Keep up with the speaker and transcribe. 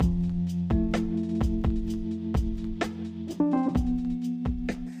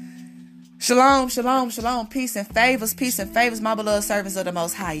Shalom, shalom, shalom, peace and favors, my beloved servants of the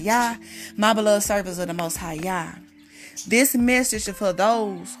Most High Yah, my beloved servants of the Most High Yah. This message is for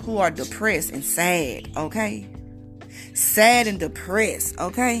those who are depressed and sad, okay? Sad and depressed,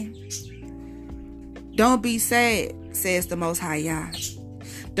 okay? Don't be sad, says the Most High Yah.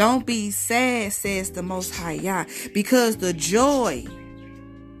 Don't be sad, says the Most High Yah, because the joy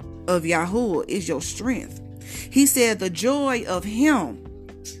of Yahuwah is your strength. He said the joy of Him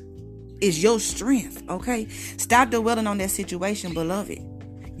is your strength, okay? Stop dwelling on that situation, beloved.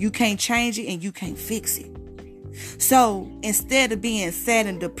 You can't change it and you can't fix it. So instead of being sad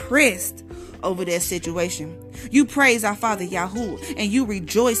and depressed over that situation, you praise our Father Yahuwah and you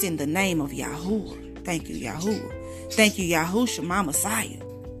rejoice in the name of Yahuwah. Thank you, Yahuwah. Thank you, Yahushua, my Messiah.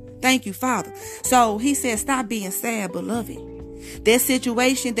 Thank you, Father. So he said, stop being sad, beloved. That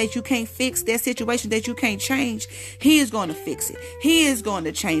situation that you can't fix, that situation that you can't change, He is going to fix it. He is going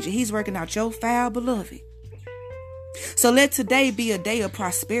to change it. He's working out your file, beloved. So let today be a day of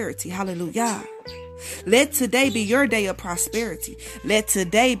prosperity. Hallelujah. Let today be your day of prosperity. Let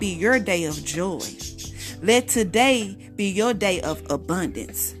today be your day of joy. Let today be your day of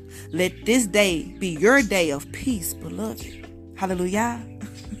abundance. Let this day be your day of peace, beloved. Hallelujah.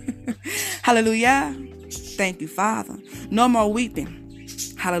 Hallelujah. Thank you, Father. No more weeping.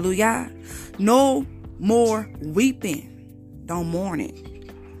 Hallelujah. No more weeping. Don't mourn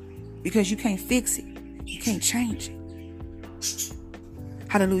it. Because you can't fix it. You can't change it.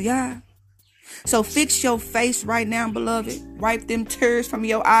 Hallelujah. So fix your face right now, beloved. Wipe them tears from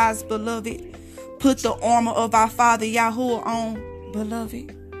your eyes, beloved. Put the armor of our Father Yahuwah on,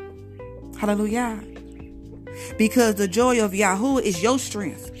 beloved. Hallelujah. Because the joy of Yahuwah is your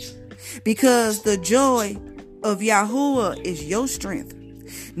strength. Because the joy of Yahuwah is your strength.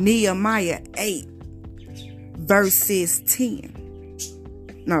 Nehemiah 8, verses 10.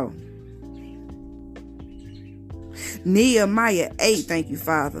 No. Nehemiah 8, thank you,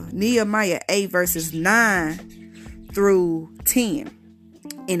 Father. Nehemiah 8, verses 9 through 10.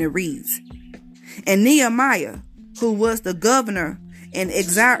 And it reads, and Nehemiah, who was the governor, and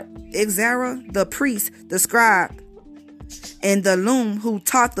Ezra the priest, the scribe, and the loom who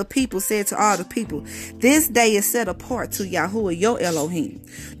taught the people, said to all the people, this day is set apart to Yahuwah your Elohim.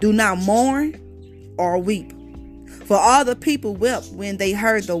 Do not mourn or weep. For all the people wept when they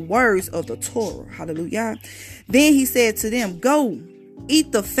heard the words of the Torah. Hallelujah. Then he said to them, go,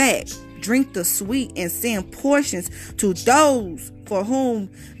 eat the fat, drink the sweet, and send portions to those for whom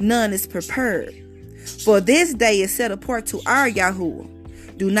none is prepared. For this day is set apart to our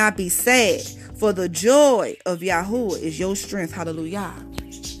Yahuwah. Do not be sad, for the joy of Yahuwah is your strength. Hallelujah.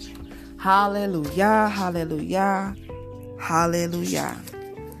 Hallelujah. Hallelujah. Hallelujah.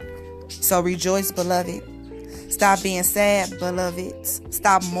 So rejoice, beloved. Stop being sad, beloved.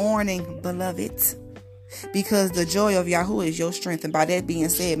 Stop mourning, beloved. Because the joy of Yahuwah is your strength. And by that being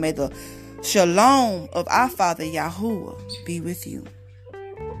said, may the shalom of our Father Yahuwah be with you.